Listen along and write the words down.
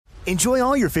Enjoy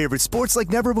all your favorite sports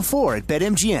like never before at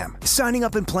BetMGM. Signing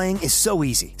up and playing is so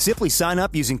easy. Simply sign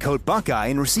up using code Buckeye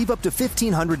and receive up to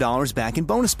 $1,500 back in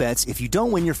bonus bets if you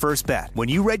don't win your first bet. When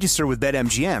you register with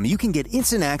BetMGM, you can get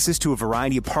instant access to a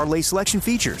variety of parlay selection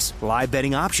features, live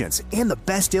betting options, and the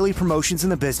best daily promotions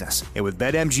in the business. And with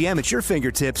BetMGM at your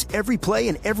fingertips, every play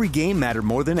and every game matter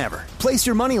more than ever. Place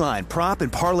your moneyline, prop,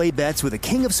 and parlay bets with the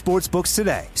king of sportsbooks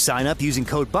today. Sign up using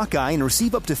code Buckeye and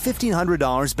receive up to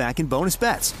 $1,500 back in bonus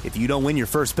bets if you don't win your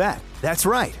first bet. That's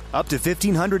right, up to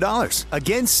 $1,500.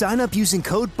 Again, sign up using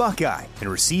code Buckeye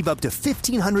and receive up to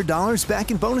 $1,500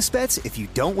 back in bonus bets if you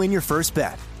don't win your first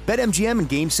bet. BetMGM and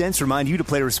GameSense remind you to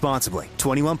play responsibly.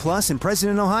 21 plus and present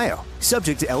in Ohio.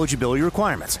 Subject to eligibility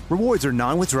requirements. Rewards are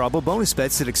non-withdrawable bonus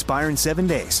bets that expire in 7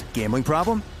 days. Gambling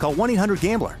problem? Call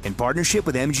 1-800-GAMBLER in partnership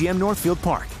with MGM Northfield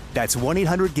Park. That's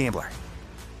 1-800-GAMBLER.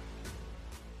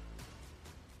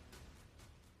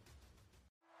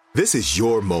 This is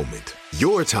your moment,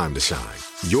 your time to shine,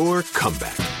 your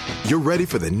comeback. You're ready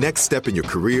for the next step in your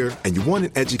career, and you want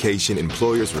an education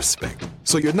employers respect.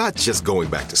 So you're not just going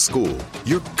back to school,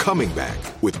 you're coming back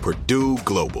with Purdue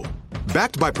Global.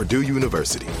 Backed by Purdue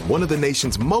University, one of the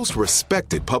nation's most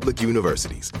respected public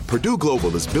universities, Purdue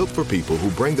Global is built for people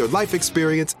who bring their life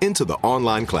experience into the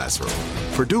online classroom.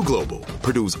 Purdue Global,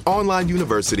 Purdue's online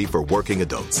university for working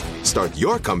adults. Start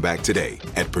your comeback today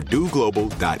at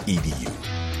purdueglobal.edu.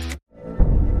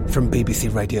 From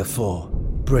BBC Radio 4,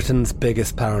 Britain's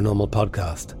biggest paranormal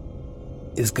podcast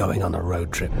is going on a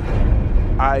road trip.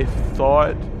 I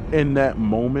thought in that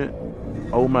moment,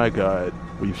 oh my God,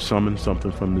 we've summoned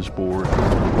something from this board.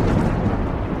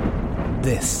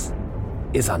 This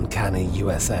is Uncanny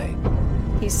USA.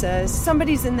 He says,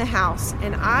 somebody's in the house,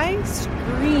 and I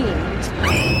screamed.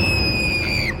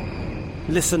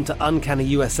 Listen to Uncanny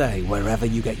USA wherever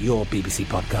you get your BBC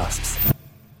podcasts,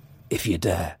 if you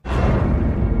dare.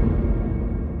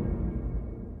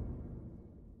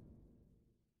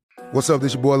 What's up,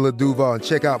 this your boy Lil Duval, and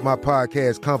check out my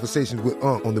podcast, Conversations with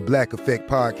Unc, on the Black Effect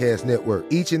Podcast Network.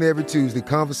 Each and every Tuesday,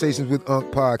 Conversations with Unc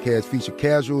podcast feature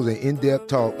casuals and in-depth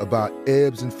talk about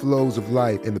ebbs and flows of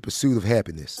life and the pursuit of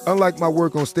happiness. Unlike my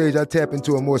work on stage, I tap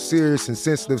into a more serious and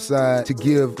sensitive side to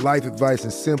give life advice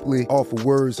and simply offer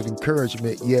words of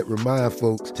encouragement, yet remind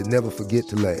folks to never forget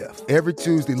to laugh. Every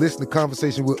Tuesday, listen to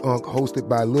Conversation with Unc, hosted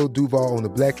by Lil Duval on the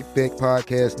Black Effect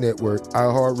Podcast Network,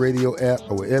 iHeartRadio app,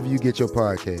 or wherever you get your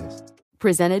podcasts.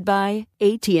 Presented by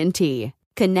AT&T.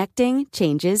 Connecting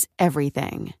changes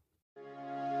everything.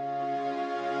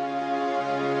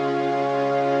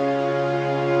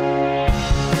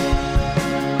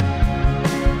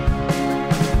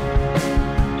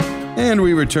 And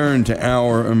we return to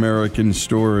Our American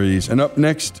Stories. And up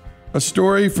next, a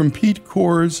story from Pete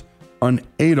Coors on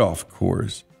Adolph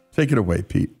Coors. Take it away,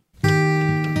 Pete.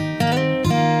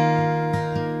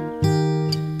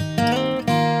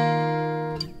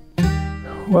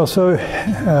 Well, so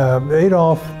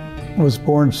Adolph was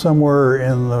born somewhere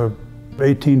in the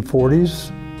 1840s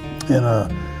in a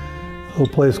little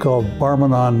place called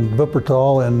Barmen on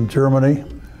Wuppertal in Germany.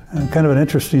 And kind of an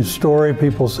interesting story.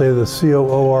 People say the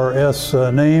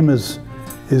Coors name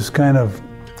is kind of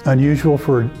unusual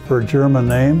for a German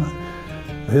name.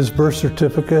 His birth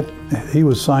certificate, he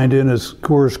was signed in as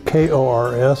Coors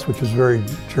K-O-R-S, which is very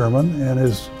German, and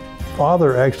his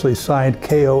father actually signed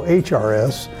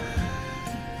K-O-H-R-S.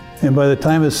 And by the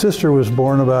time his sister was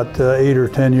born, about 8 or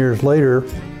 10 years later,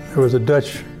 there was a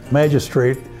Dutch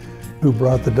magistrate who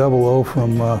brought the double O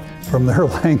from their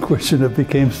language, and it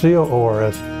became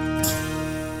C-O-O-R-S.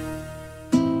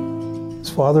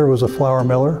 His father was a flour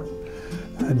miller,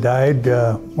 died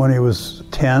when he was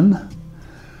 10.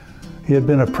 He had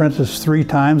been apprenticed 3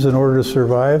 times in order to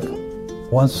survive.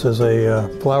 Once as a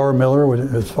flour miller,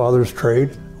 his father's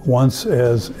trade. Once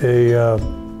as a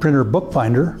printer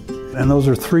bookbinder. And those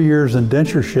are 3 years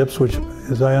indentureships, which,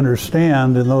 as I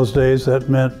understand, in those days, that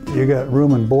meant you got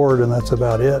room and board, and that's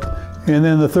about it. And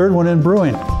then the third one in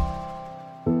brewing.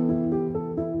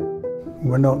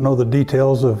 We don't know the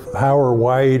details of how or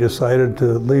why he decided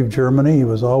to leave Germany. He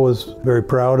was always very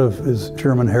proud of his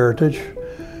German heritage.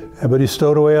 But he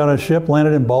stowed away on a ship,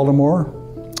 landed in Baltimore,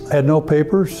 had no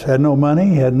papers, had no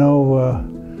money,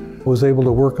 was able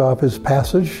to work off his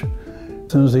passage.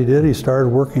 As soon as he did, he started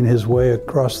working his way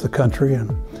across the country,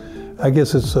 and I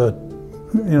guess it's a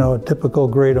typical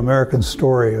great American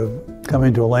story of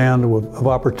coming to a land of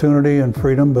opportunity and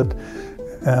freedom, but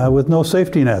with no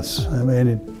safety nets. I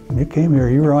mean, you came here,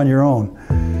 you were on your own,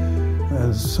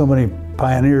 as so many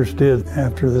pioneers did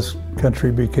after this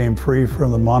country became free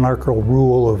from the monarchical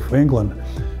rule of England.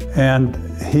 And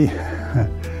he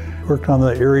worked on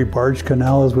the Erie Barge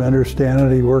Canal, as we understand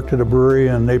it. He worked at a brewery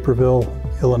in Naperville,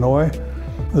 Illinois,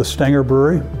 the Stenger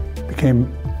Brewery. Became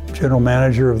general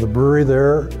manager of the brewery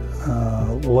there,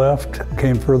 left,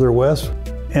 came further west,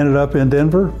 ended up in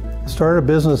Denver, started a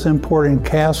business importing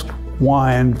cask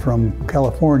wine from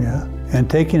California and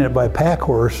taking it by pack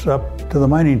horse up to the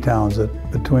mining towns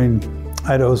between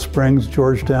Idaho Springs,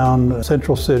 Georgetown,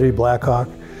 Central City, Blackhawk,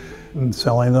 and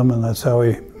selling them, and that's how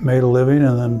he made a living.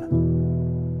 And then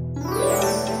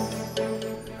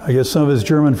I guess some of his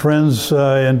German friends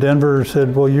in Denver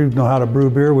said, well, you know how to brew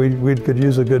beer, we could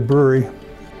use a good brewery.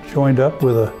 Joined up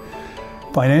with a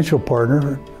financial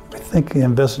partner. I think he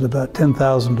invested about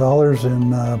 $10,000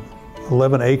 in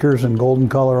 11 acres in Golden,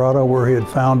 Colorado, where he had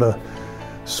found a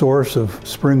source of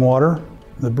spring water.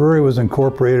 The brewery was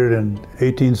incorporated in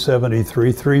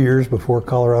 1873, 3 years before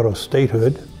Colorado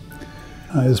statehood.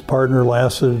 His partner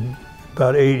lasted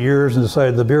about 8 years and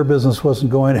decided the beer business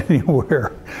wasn't going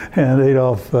anywhere. And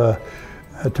Adolph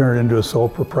turned it into a sole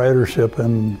proprietorship.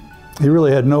 And he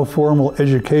really had no formal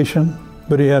education,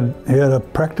 but he had a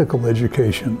practical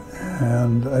education.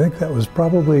 And I think that was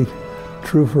probably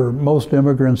true for most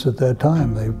immigrants at that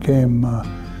time. They came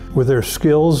with their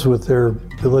skills, with their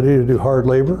ability to do hard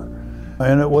labor.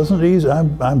 And it wasn't easy.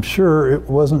 I'm sure it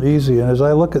wasn't easy. And as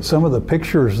I look at some of the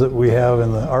pictures that we have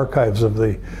in the archives of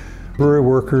the brewery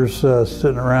workers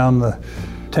sitting around the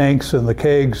tanks and the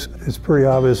kegs, it's pretty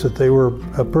obvious that they were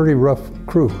a pretty rough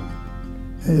crew.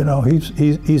 You know,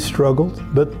 he struggled,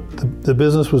 but the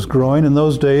business was growing. In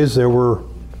those days, there were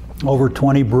over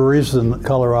 20 breweries in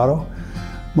Colorado.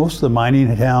 Most of the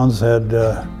mining towns had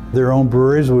their own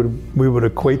breweries. We would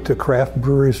equate to craft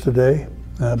breweries today,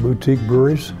 boutique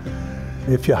breweries.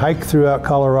 If you hike throughout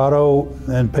Colorado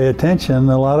and pay attention,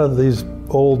 a lot of these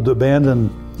old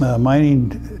abandoned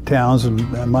mining towns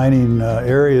and mining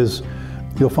areas,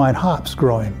 you'll find hops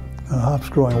growing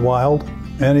wild.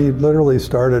 And he literally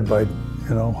started by,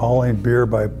 hauling beer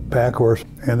by pack horse.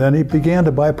 And then he began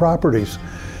to buy properties.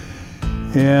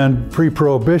 And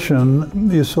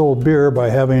pre-Prohibition, you sold beer by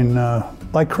having,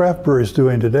 like craft breweries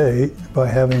doing today, by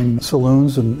having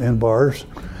saloons and bars.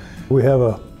 We have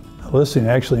a listing,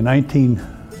 actually, I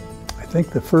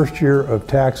think the first year of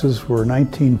taxes were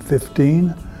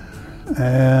 1915.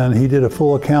 And he did a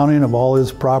full accounting of all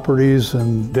his properties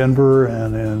in Denver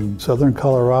and in southern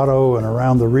Colorado and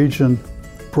around the region.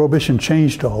 Prohibition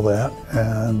changed all that,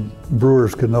 and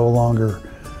brewers could no longer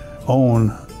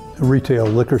own retail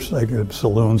liquor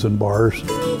saloons and bars.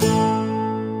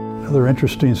 Another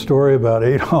interesting story about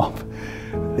Adolph,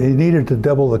 he needed to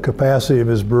double the capacity of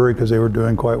his brewery because they were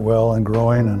doing quite well and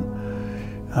growing,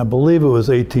 and I believe it was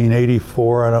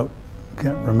 1884, I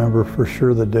can't remember for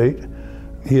sure the date.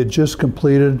 He had just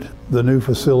completed the new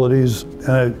facilities, and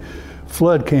a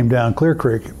flood came down Clear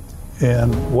Creek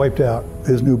and wiped out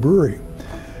his new brewery.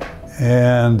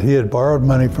 And he had borrowed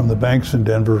money from the banks in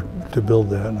Denver to build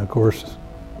that. And of course,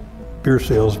 beer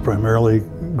sales primarily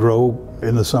grow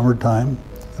in the summertime.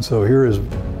 And so here his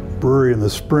brewery in the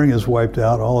spring is wiped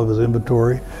out, all of his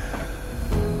inventory.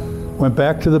 Went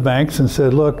back to the banks and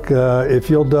said, look, if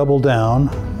you'll double down,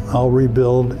 I'll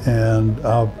rebuild and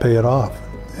I'll pay it off.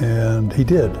 And he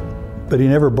did, but he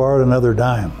never borrowed another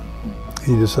dime.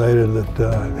 He decided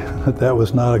that that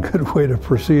was not a good way to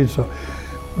proceed. So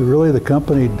really the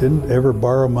company didn't ever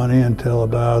borrow money until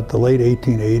about the late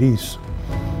 1880s.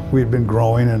 We'd been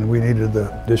growing and we needed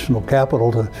the additional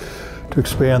capital to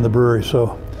expand the brewery.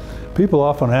 So people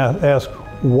often ask,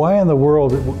 why in the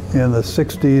world in the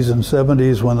 60s and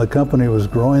 70s when the company was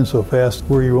growing so fast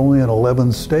were you only in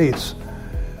 11 states?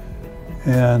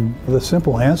 And the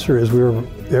simple answer is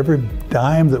every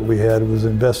dime that we had was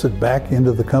invested back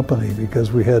into the company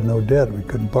because we had no debt. We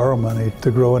couldn't borrow money to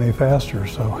grow any faster.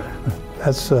 So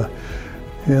that's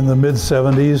in the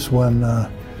mid-70s when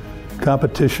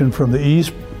competition from the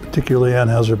east, particularly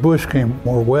Anheuser-Busch, came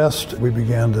more west. We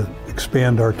began to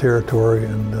expand our territory,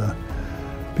 and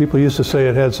people used to say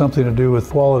it had something to do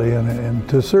with quality, and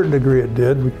to a certain degree it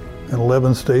did. In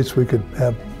 11 states we could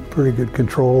have pretty good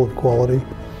control of quality.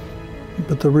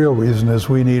 But the real reason is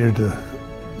we needed to,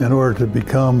 in order to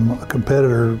become a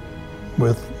competitor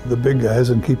with the big guys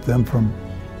and keep them from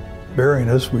burying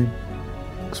us, we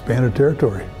expanded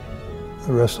territory.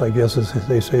 The rest, I guess, as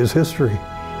they say, is history.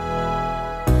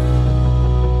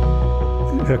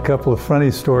 A couple of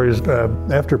funny stories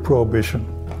after Prohibition.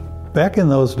 Back in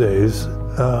those days,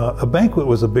 a banquet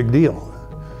was a big deal.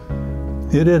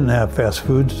 You didn't have fast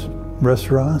foods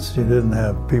restaurants. You didn't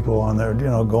have people on there,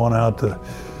 going out to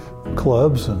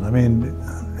clubs. And I mean,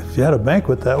 if you had a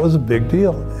banquet, that was a big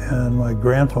deal. And my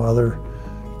grandfather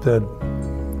said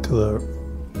to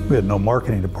the We had no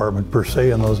marketing department per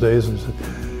se in those days. And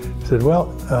he said,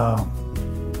 well,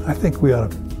 I think we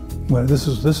ought to, well, this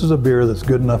is a beer that's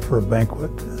good enough for a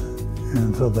banquet.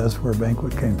 And so that's where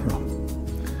Banquet came from.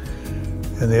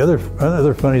 And the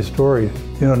other funny story,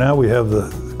 now we have the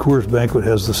Coors Banquet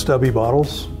has the stubby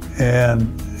bottles,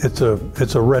 and it's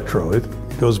a retro.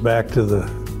 It goes back to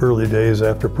the early days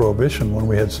after Prohibition when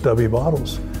we had stubby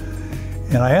bottles.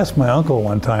 And I asked my uncle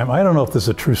one time, I don't know if this is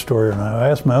a true story or not, I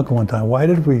asked my uncle one time, why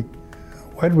did we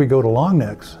go to long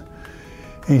necks?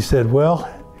 And he said,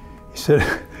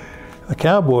 the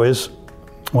cowboys,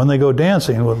 when they go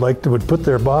dancing, would put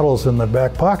their bottles in their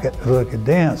back pocket so they could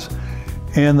dance,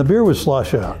 and the beer would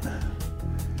slosh out.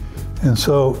 And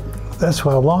so that's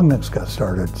how long necks got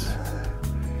started.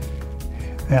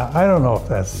 Now, I don't know if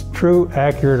that's true,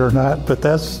 accurate or not, but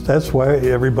that's why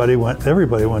everybody went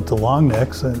to long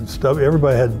necks, and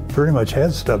everybody pretty much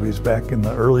had stubbies back in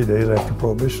the early days after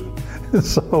Prohibition.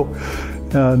 So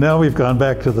now we've gone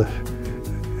back to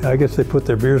I guess they put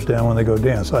their beers down when they go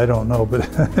dance. I don't know, but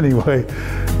anyway.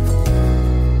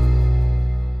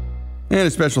 And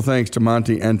a special thanks to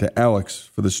Monty and to Alex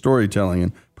for the storytelling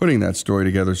and putting that story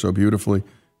together so beautifully.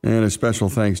 And a special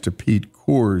thanks to Pete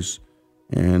Coors.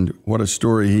 And what a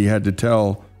story he had to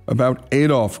tell about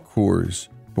Adolph Coors.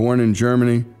 Born in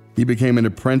Germany, he became an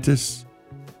apprentice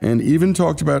and even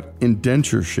talked about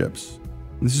indentureships.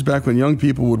 This is back when young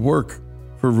people would work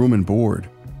for room and board,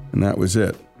 and that was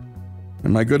it.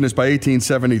 And my goodness, by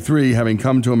 1873, having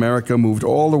come to America, moved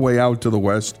all the way out to the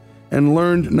West and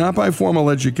learned not by formal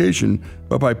education,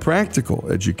 but by practical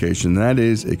education, that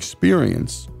is,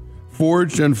 experience,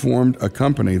 forged and formed a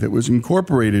company that was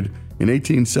incorporated in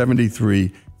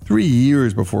 1873, 3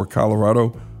 years before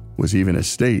Colorado was even a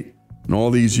state. And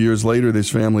all these years later, this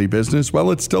family business,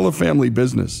 well, it's still a family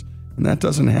business, and that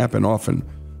doesn't happen often.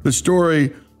 The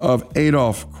story of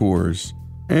Adolph Coors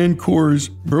and Coors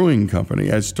Brewing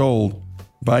Company, as told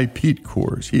by Pete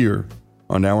Coors, here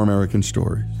on Our American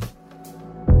Stories.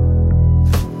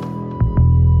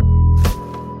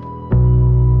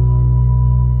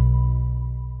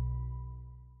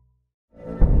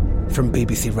 From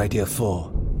BBC Radio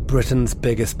 4, Britain's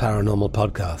biggest paranormal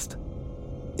podcast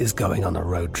is going on a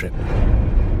road trip.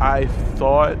 I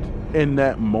thought in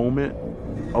that moment,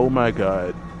 oh my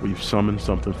God, we've summoned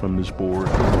something from this board.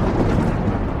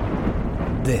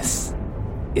 This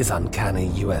is Uncanny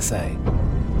USA.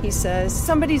 He says,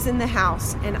 somebody's in the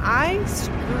house, and I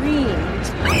screamed.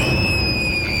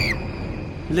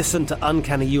 Listen to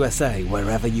Uncanny USA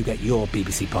wherever you get your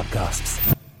BBC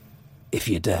podcasts, if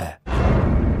you dare.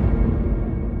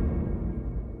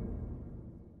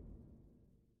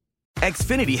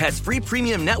 Xfinity has free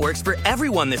premium networks for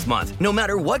everyone this month, no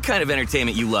matter what kind of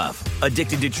entertainment you love.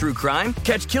 Addicted to true crime?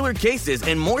 Catch killer cases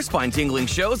and more spine-tingling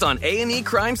shows on A&E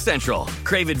Crime Central.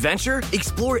 Crave adventure?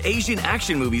 Explore Asian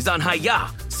action movies on Hi-Ya.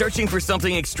 Searching for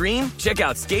something extreme? Check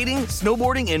out skating,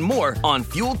 snowboarding, and more on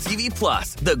Fuel TV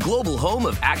Plus, the global home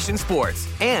of action sports.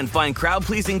 And find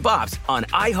crowd-pleasing bops on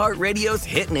iHeartRadio's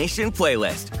Hit Nation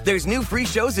playlist. There's new free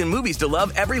shows and movies to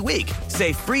love every week.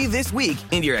 Say free this week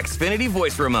in your Xfinity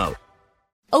voice remote.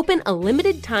 Open a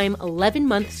limited-time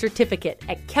 11-month certificate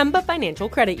at Kemba Financial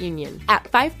Credit Union. At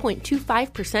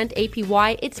 5.25%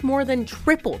 APY, it's more than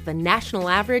triple the national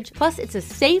average, plus it's a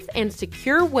safe and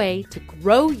secure way to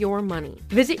grow your money.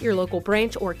 Visit your local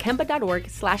branch or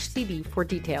kemba.org/cb for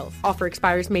details. Offer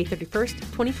expires May 31st,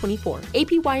 2024.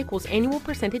 APY equals annual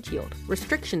percentage yield.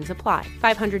 Restrictions apply.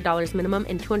 $500 minimum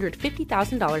and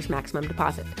 $250,000 maximum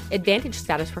deposit. Advantage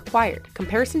status required.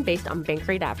 Comparison based on bank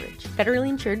rate average. Federally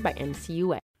insured by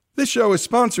NCUA. This show is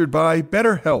sponsored by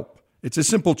BetterHelp. It's a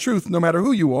simple truth, no matter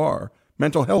who you are.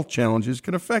 Mental health challenges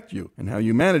can affect you, and how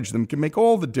you manage them can make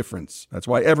all the difference. That's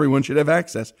why everyone should have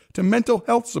access to mental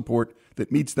health support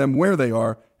that meets them where they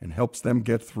are and helps them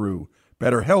get through.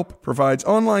 BetterHelp provides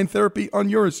online therapy on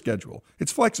your schedule.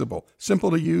 It's flexible,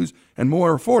 simple to use, and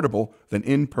more affordable than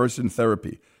in-person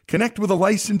therapy. Connect with a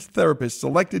licensed therapist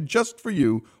selected just for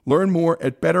you. Learn more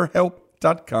at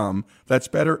BetterHelp.com. That's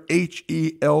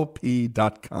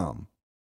BetterHelp.com.